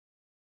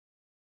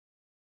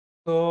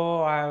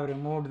So I have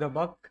removed the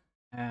bug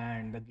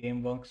and the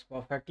game works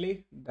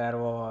perfectly. There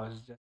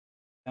was just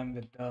them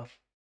with the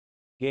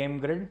game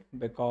grid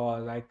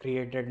because I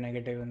created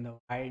negative in the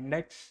y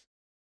index.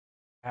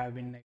 Have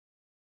been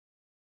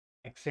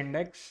x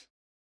index.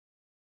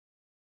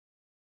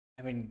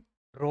 I mean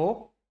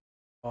row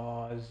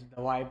because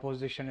the y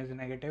position is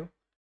negative,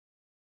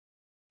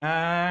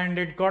 and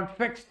it got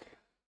fixed.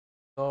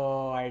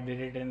 So I did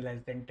it in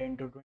less than 10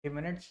 to 20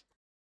 minutes.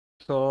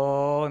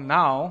 So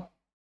now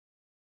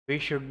we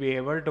should be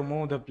able to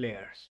move the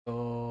players.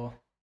 So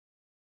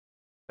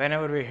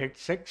whenever we hit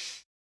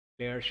 6,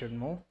 player should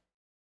move.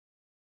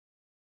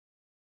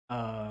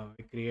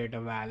 We create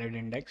a valid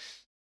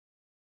index.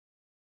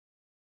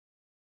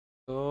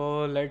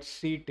 So let's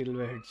see till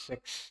we hit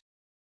 6.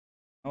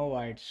 No,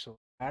 why it's so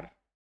far.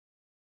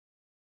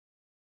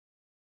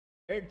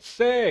 It's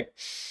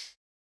 6.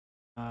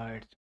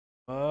 It's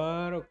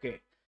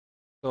okay.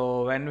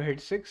 So when we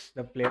hit 6,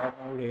 the player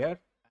moved here,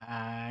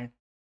 and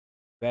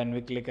when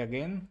we click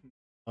again,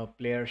 a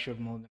player should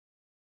move.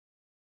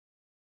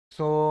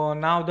 So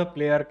now the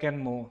player can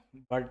move,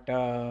 but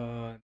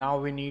now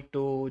we need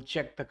to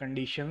check the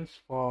conditions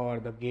for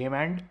the game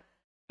end.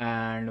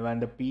 And when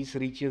the piece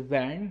reaches the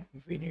end,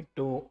 we need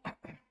to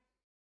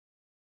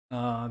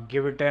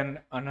give it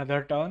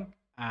another turn.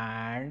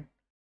 And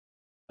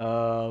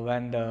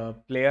when the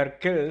player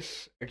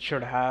kills, it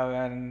should have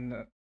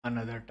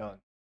another turn.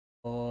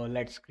 So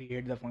let's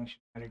create the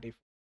functionality.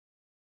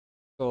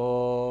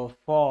 So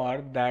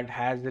for that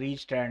has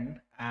reached end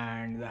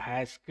and the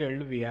has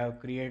killed, we have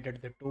created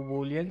the two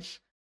booleans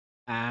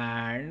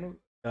and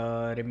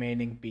the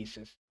remaining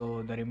pieces.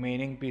 So the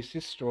remaining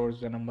pieces stores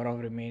the number of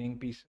remaining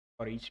pieces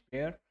for each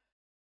player,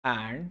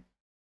 and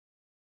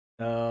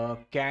the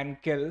can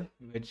kill,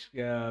 which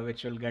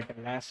will get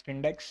a last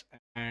index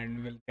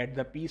and will get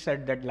the piece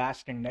at that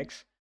last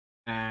index.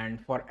 And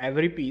for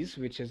every piece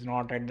which is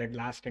not at that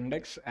last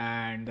index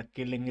and the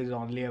killing is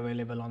only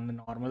available on the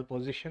normal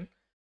position,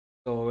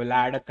 so we'll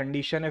add a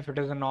condition. If it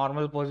is a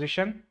normal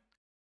position,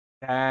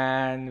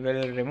 then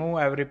we'll remove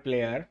every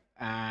player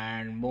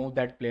and move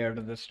that player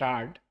to the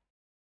start.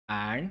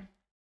 And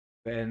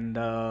when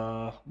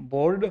the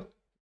board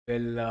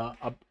will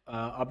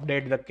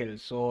update the kill,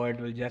 so it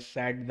will just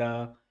set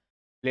the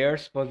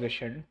player's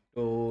position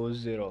to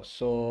 0.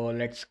 So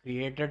let's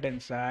create it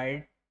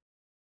inside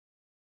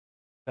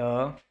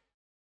the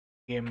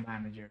game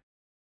manager.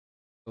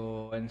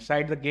 So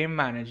inside the game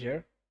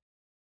manager,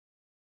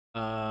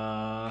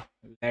 uh,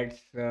 let's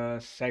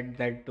set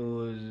that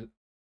to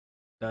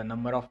the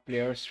number of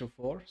players to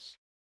 4,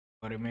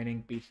 for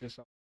remaining pieces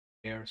of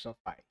players of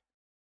 5.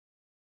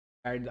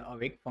 Inside the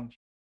awake function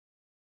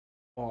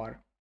for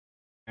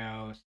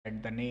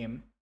set the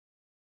name,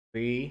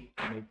 we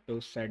need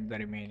to set the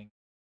remaining.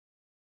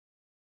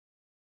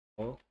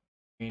 So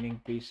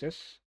remaining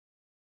pieces,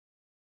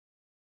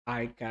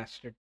 I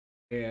cast it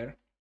there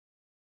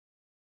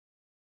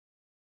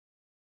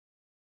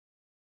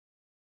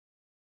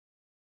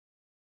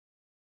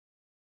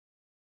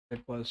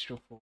equals to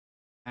 4,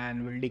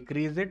 and we'll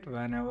decrease it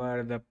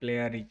whenever the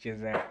player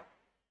reaches it.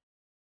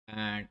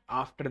 And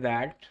after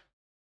that,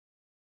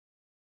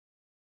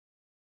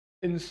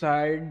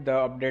 inside the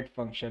update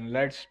function,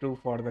 let's do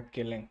for the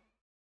killing.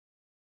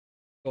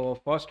 So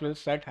first we'll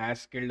set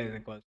has killed is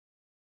equals,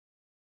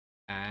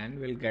 and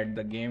we'll get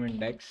the game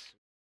index,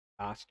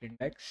 last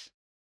index,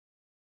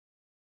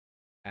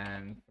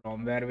 and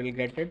from where we'll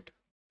get it,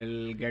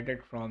 we'll get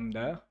it from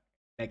the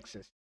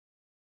indexes.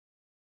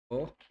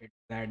 So it's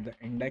that the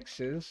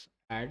indexes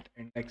at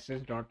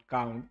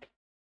indexes.count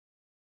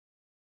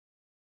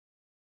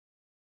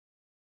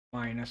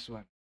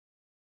 -1.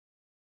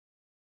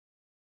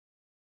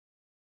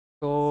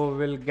 So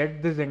we'll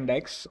get this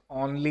index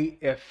only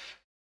if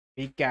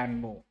we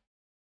can move,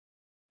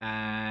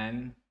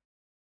 and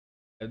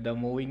the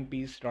moving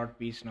piece dot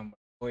piece number.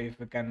 So if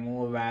we can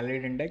move a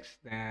valid index,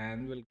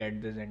 then we'll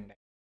get this index.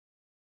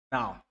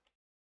 Now,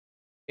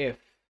 if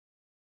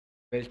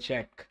we'll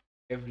check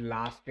if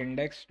last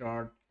index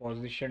dot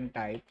position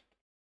type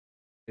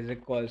is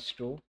equals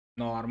to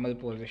normal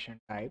position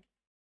type,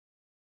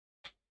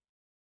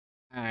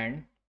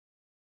 and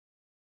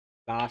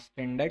last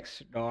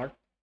index dot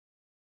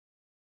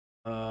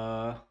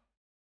uh,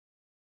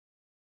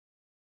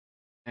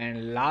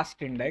 and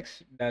last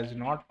index does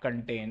not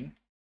contain,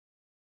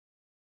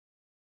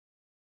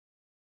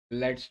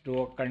 let's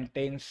do a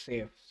contain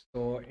safe.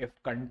 So if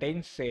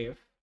contain safe,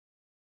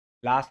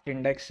 last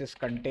index is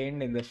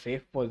contained in the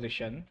safe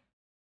position,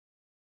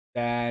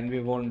 then we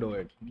won't do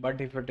it.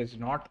 But if it is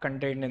not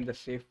contained in the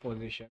safe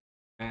position,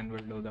 then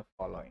we'll do the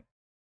following.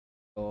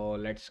 So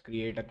let's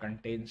create a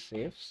contain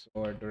safe.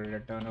 So it will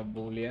return a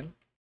boolean,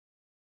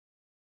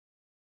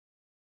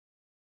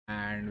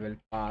 and we'll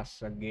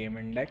pass a game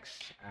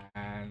index,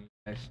 and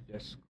let's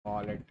just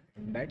call it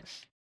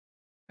index,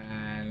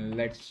 and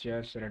let's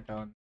just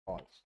return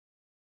false.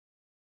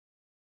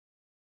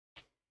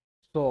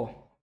 So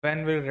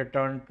when we'll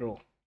return true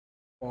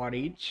for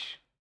each,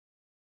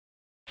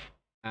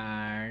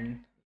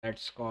 and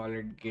let's call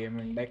it game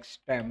index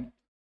temp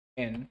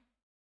in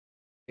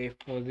safe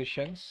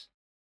positions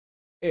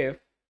if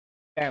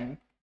temp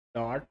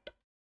dot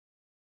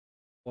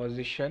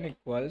position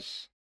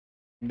equals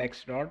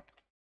index dot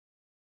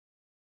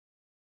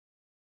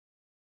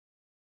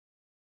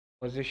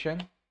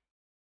position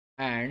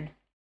and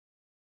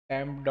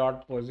temp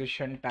dot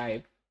position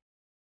type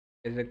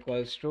is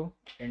equals to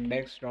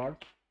index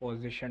dot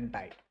position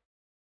type.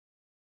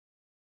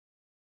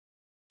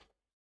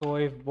 So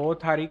if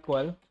both are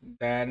equal,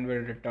 then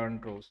we'll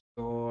return true.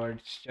 So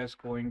it's just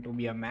going to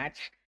be a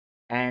match.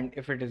 And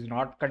if it is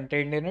not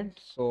contained in it,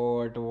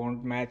 so it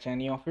won't match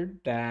any of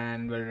it,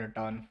 then we'll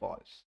return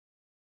false.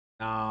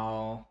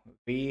 Now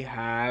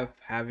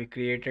have we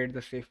created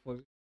the safe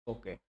position?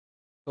 Okay.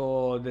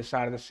 So these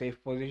are the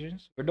safe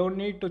positions. We don't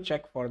need to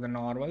check for the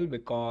normal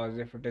because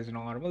if it is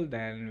normal,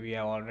 then we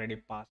have already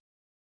passed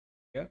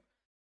here.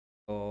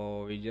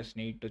 So we just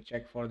need to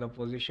check for the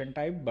position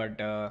type, but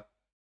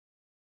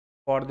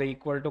for the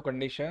equal to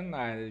condition,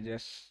 I'll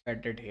just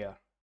set it here.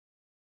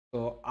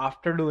 So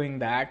after doing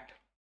that,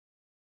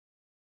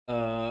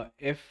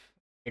 if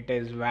it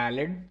is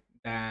valid,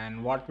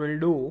 then what we'll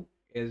do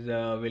is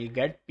we'll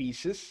get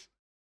pieces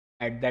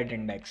at that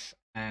index,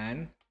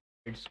 and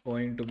it's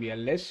going to be a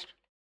list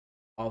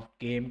of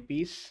game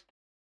piece,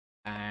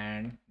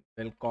 and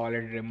we'll call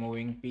it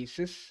removing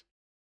pieces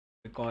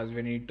because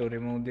we need to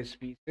remove these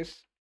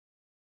pieces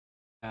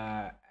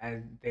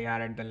as they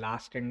are at the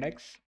last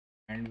index,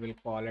 and we'll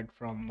call it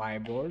from my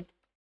board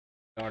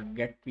dot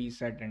get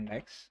piece at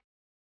index,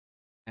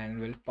 and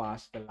we'll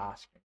pass the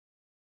last index.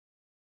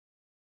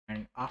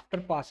 And after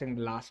passing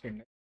the last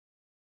index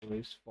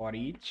is for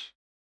each,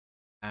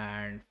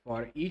 and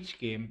for each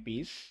game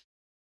piece,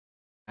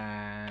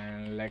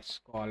 and let's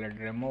call it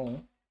remove,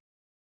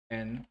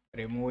 and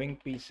removing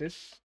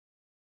pieces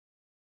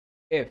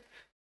if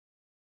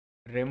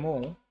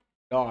remove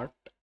dot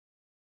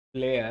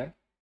player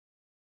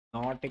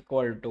not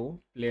equal to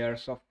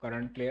players of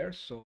current player,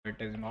 so it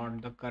is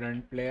not the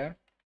current player,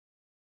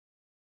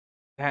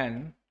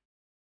 then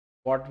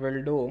what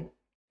we'll do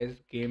is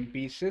game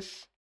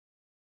pieces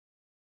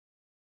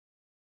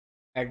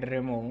at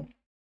remove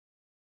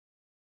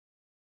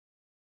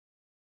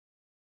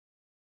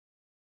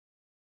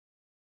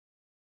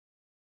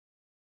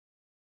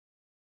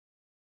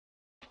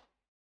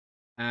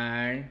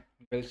and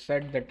we'll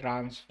set the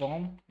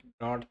transform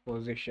dot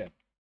position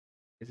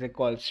is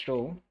equals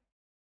to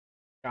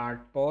start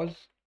pause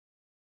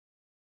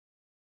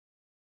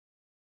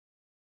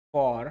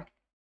for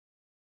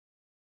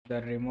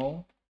the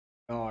remove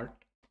dot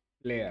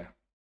player,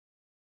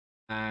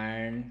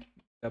 and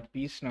the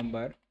piece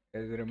number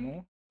is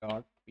remove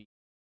dot piece.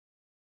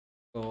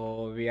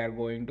 So we are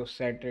going to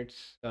set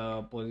its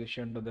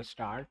position to the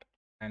start,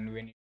 and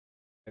we need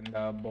in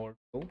the board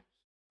to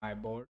my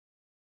board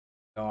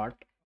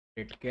dot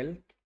hit kill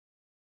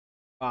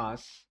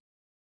pass,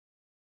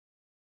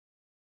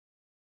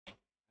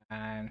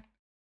 and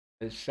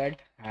will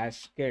set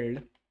has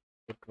killed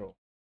to true.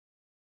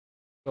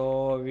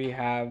 So we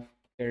have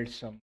killed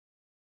some,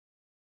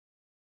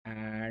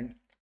 and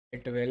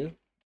it will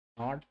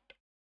not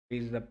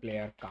increase the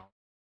player count.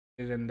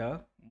 It is in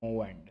the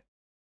move end.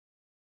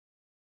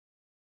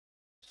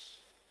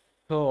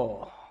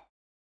 So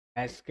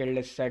as killed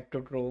is set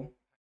to true.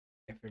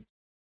 If it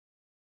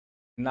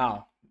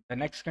now the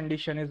next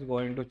condition is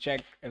going to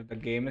check if the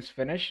game is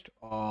finished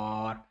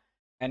or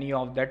any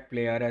of that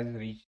player has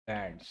reached the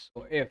end.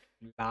 So if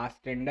last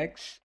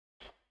index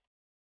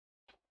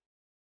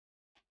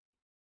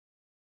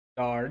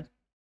dot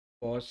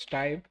pause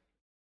type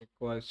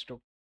equals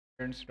to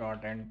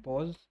dot end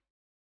pause,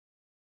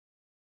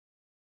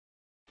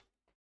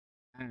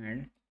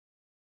 and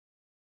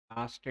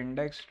last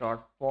index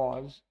dot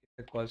pause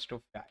is equals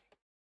to 5.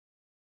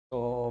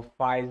 So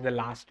 5 is the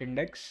last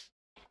index,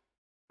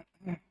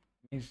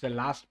 means the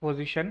last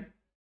position.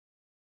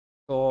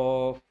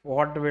 So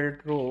what will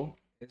true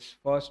is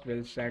first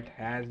we'll set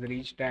has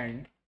reached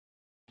end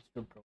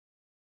to true.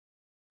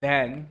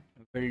 Then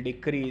we'll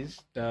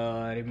decrease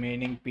the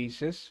remaining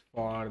pieces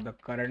for the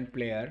current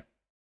players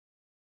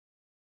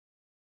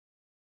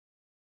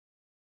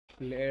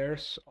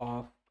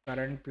of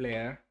current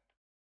player,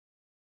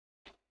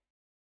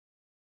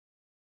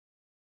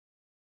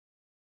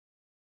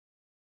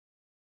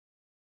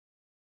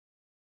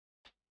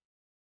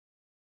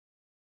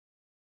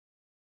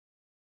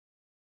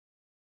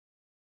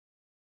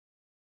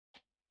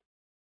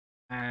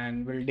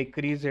 and we'll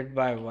decrease it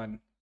by 1.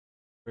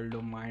 We'll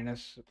do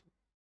minus,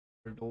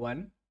 we'll do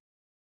 1,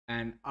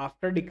 and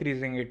after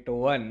decreasing it to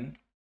 1,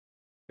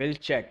 we'll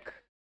check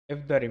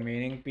if the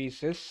remaining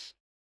pieces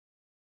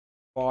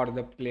for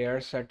the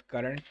players at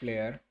current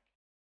player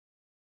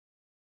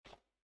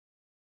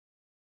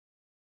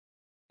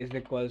is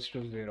equals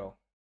to 0.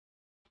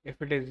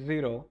 If it is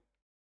 0,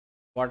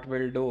 what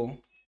we'll do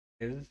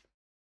is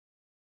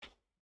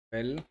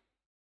we'll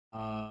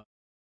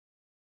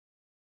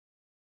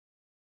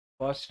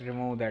first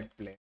remove that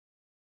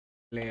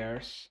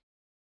players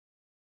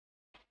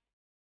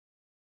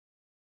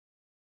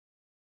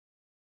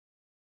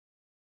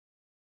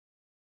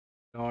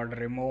dot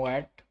remove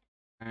at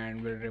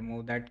and we'll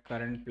remove that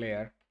current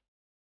player,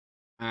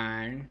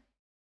 and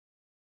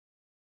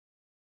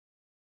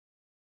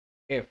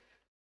if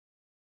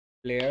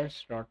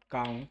players dot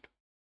count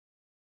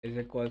is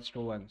equals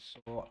to 1.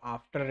 So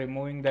after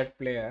removing that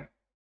player,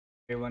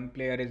 if one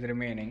player is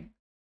remaining,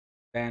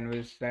 then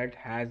we'll set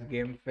has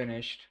game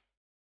finished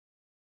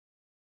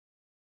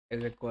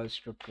is equals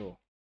to true.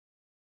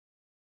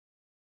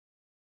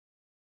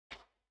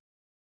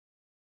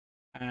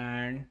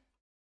 And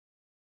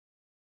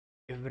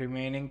if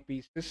remaining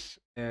pieces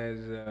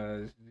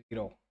is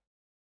 0,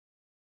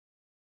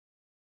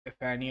 if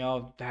any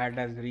of that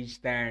has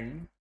reached the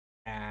end,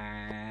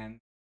 and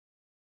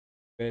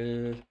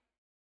will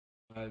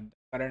the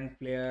current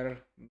player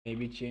may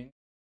be changed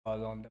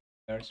because on the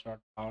players dot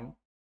count.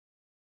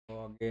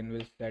 So again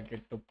we'll set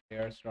it to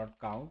players dot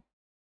count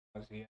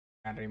because here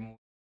can remove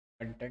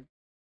content.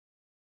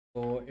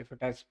 So if it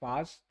has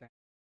passed, then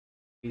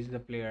is the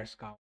players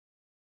count.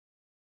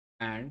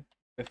 And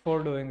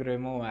before doing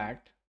remove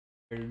at,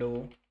 we'll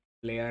do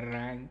player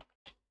rank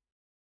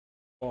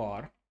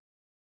for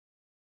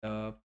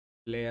the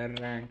player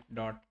rank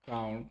dot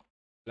count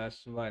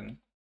plus 1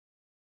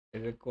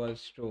 is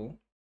equals to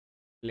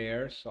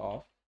players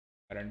of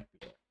current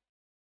player.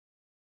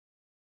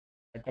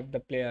 Set up the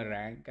player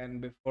rank,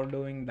 and before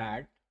doing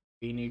that,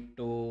 we need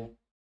to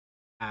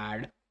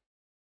add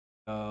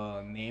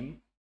the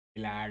name.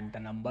 We'll add the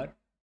number.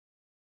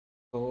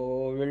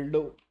 So we'll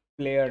do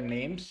player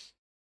names,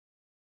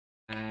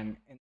 and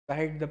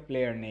inside the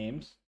player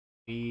names,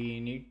 we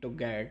need to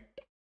get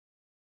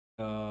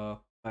the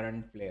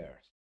current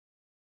players.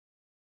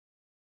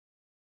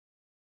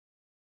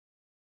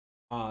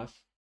 Pass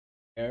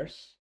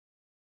players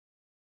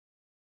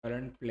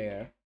current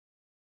player,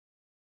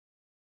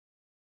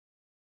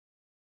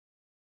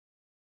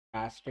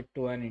 cast it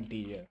to an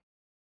integer.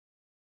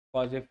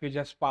 Because if we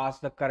just pass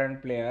the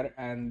current player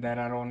and there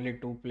are only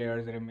 2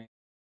 players remaining,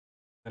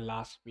 the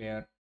last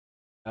player,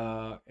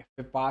 if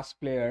we pass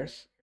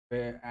players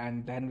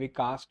and then we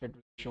cast, it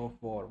will show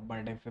 4.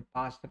 But if we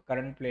pass the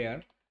current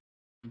player,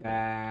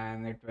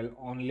 then it will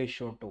only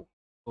show 2.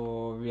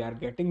 So we are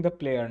getting the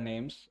player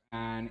names,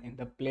 and in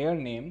the player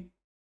name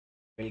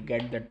we'll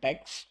get the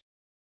text,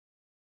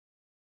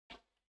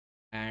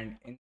 and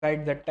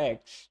inside the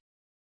text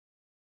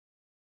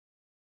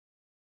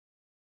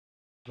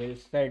we'll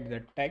set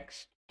the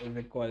text is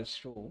equals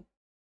to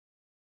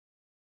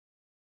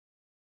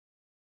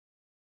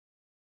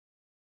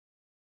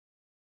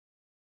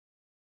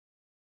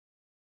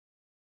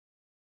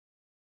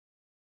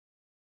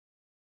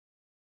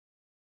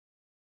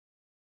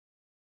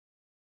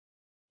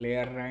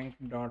player rank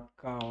dot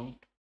count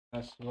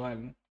plus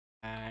 1,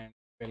 and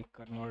we'll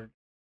convert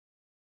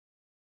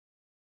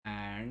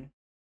and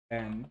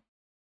then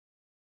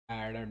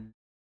add a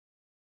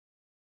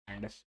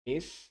and a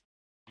space,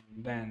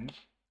 and then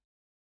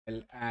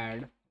we'll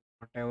add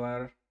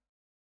whatever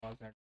was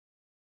that.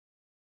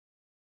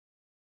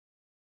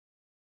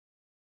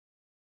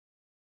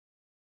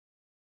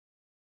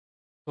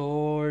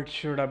 So it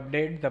should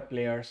update the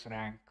player's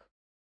rank.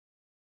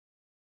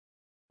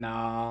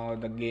 Now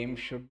the game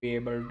should be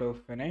able to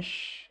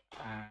finish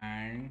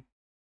and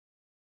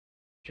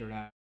should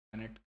have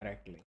done it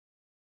correctly.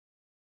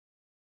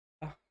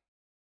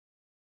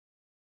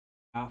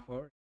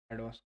 For that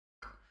was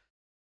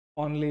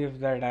only if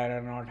that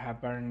error not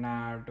happened.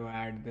 Now to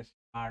add this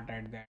part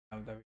at the end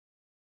of the video.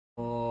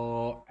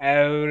 So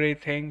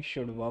everything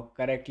should work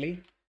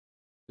correctly.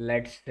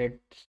 Let's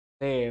hit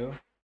save,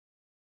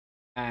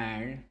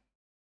 and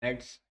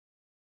let's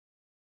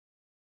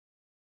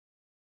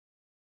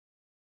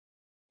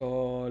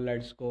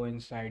let's go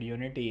inside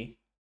Unity,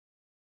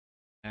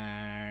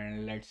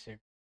 and let's hit,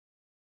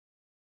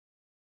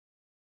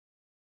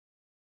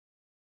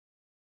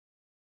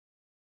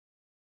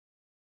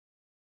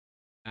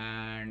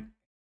 and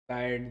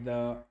inside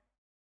the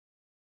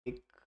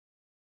pick,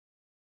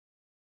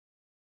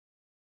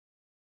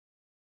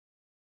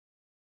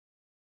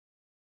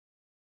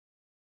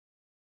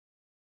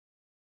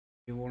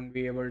 you won't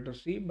be able to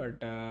see,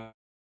 but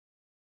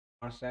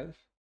ourselves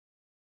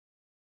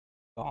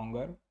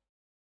longer.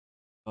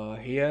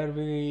 Here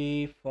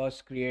we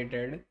first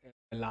created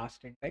the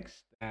last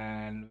index,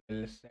 and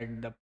we'll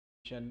set the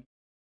position.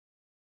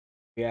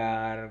 We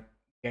are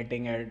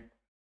getting a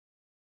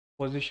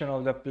position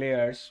of the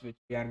players which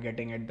we are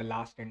getting at the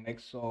last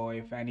index. So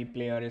if any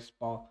player is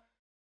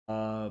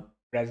uh,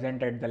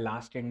 present at the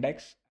last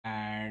index,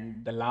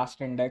 and the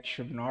last index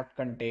should not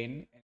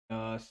contain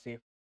safe,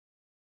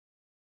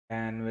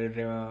 and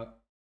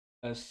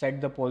we'll set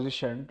the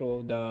position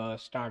to the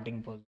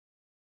starting position,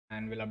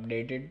 and we'll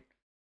update it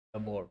the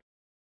board.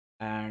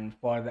 And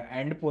for the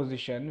end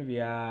position,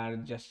 we are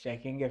just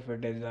checking if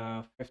it is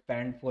a fifth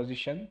end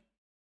position,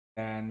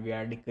 then we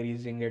are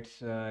decreasing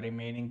its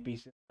remaining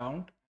pieces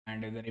count.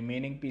 And if the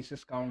remaining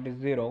pieces count is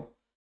 0,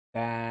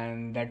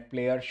 then that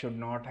player should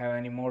not have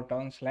any more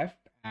turns left,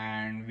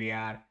 and we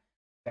are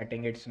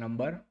setting its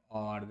number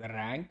or the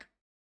rank.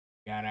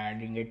 We are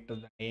adding it to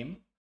the name,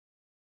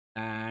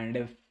 and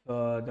if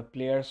the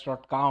players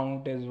dot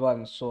count is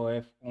 1, so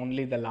if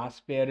only the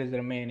last player is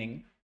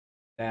remaining,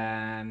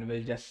 then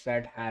we'll just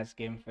set has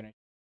game finished.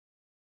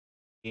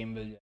 Game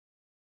will just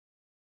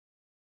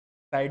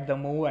decide the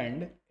move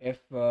end. If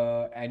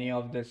any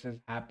of this has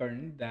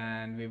happened,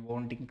 then we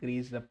won't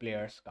increase the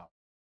players count,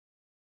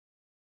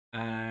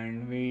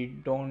 and we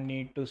don't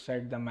need to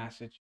set the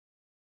message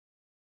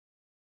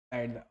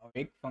inside the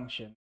awake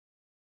function.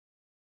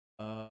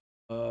 Uh,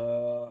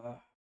 uh,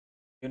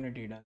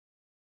 Unity does.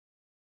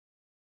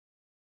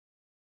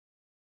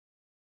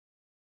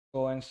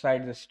 Go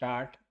inside the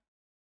start.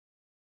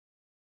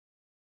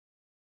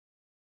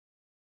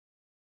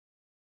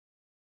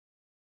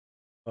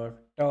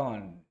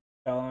 Turn.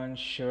 Turn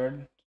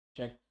should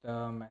check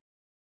the message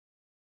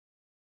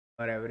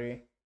for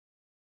every.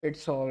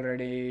 It's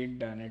already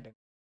done it.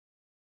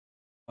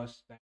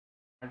 Was that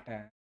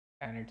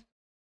and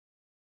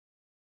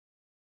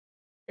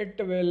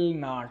it will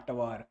not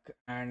work.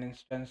 And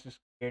instance is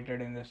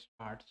created in the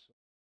start. So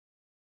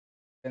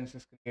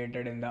instance is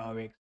created in the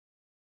awake.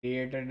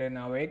 Created in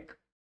awake.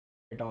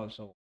 It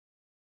also.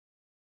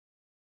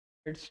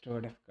 It's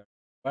too difficult.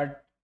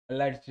 But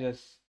let's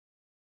just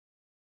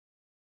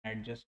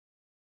adjust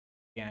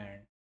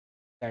and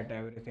set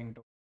everything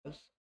to false.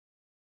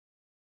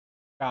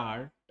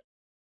 Start.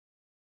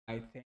 I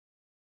think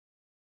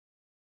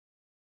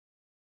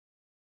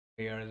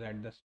players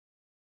at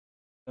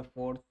the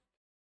fourth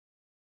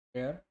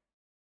player.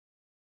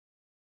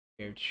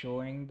 It's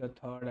showing the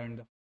third and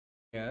the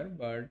fourth player,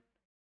 but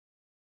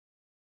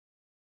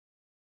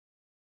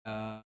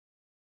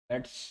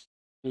let's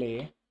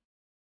play.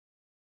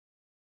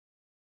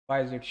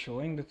 Why is it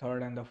showing the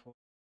third and the fourth?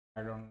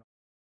 I don't know.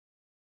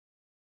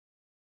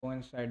 Go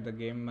inside the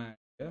game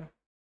manager.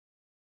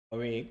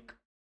 Awake.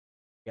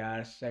 We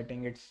are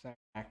setting its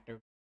active.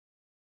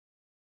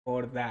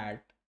 For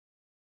that,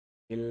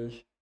 we'll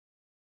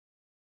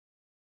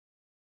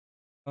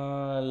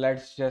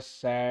let's just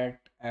set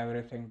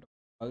everything to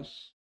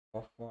false.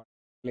 So for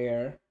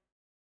player,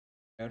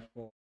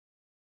 therefore,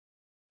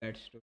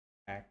 let's do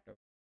active.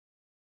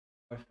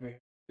 If we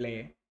play,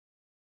 it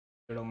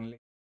should only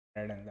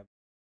red and the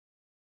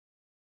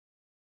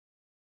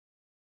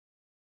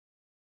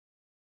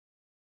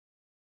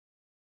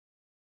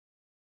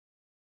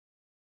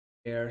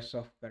players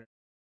of current.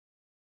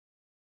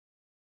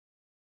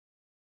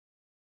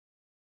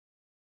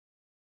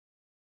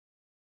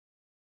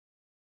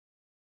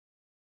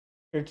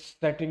 It's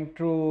setting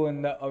true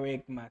in the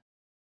awake method.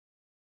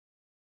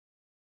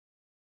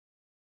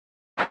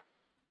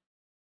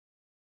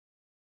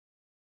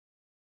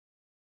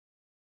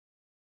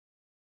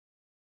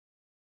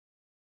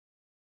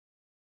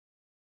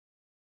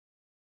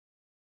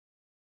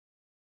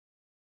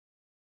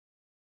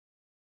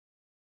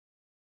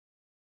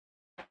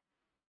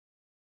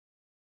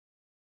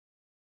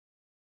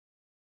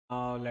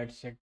 Now let's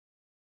set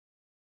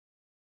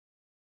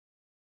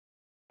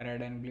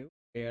red and blue,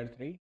 player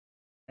 3,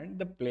 and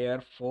the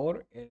player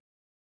 4 is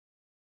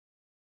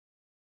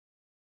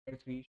player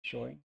 3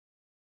 showing.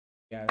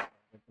 Yes.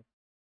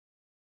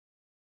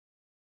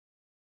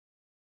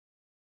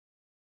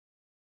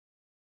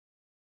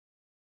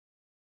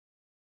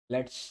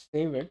 Let's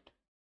save it.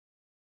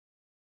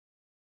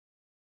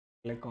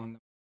 Click on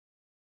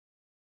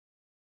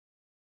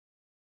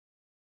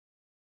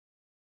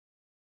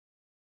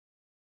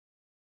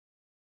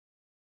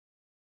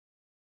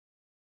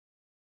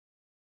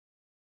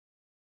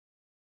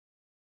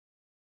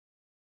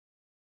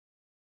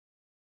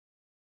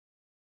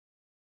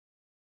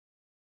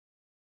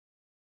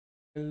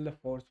till the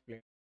fourth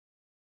player.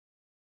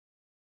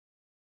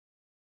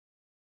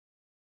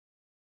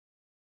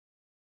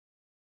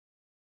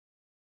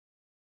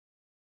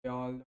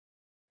 All the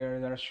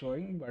players are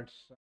showing, but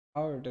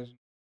somehow it is.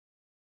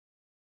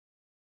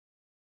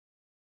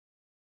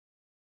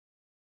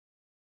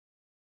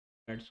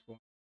 Let's go.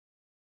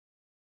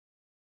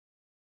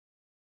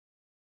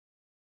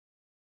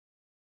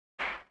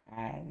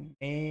 And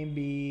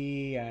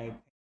maybe I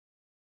think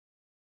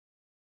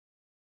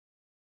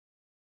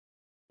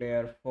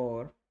player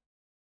 4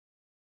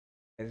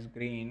 is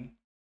green.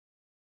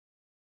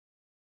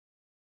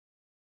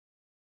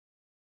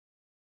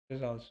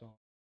 Is also.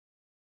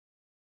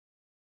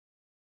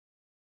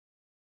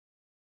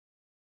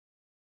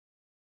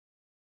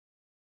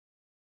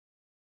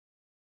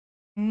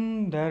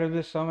 There will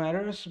be some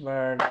errors,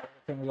 but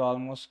everything is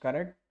almost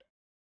correct.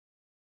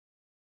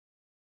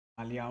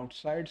 Ali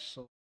outside,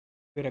 so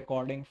we're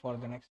recording for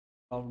the next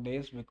 12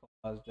 days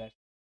because there's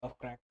of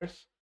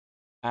crackers.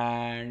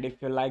 And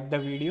if you like the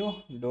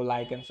video, do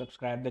like and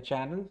subscribe the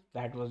channel.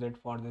 That was it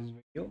for this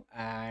video,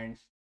 and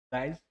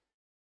guys,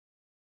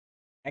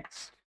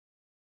 next.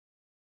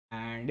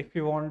 And if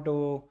you want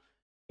to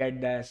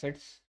get the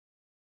assets,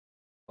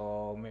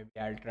 so maybe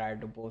I'll try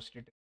to post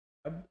it.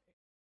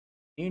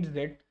 Needs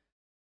it,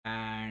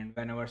 and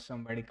whenever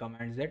somebody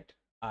comments it,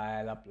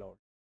 I'll upload.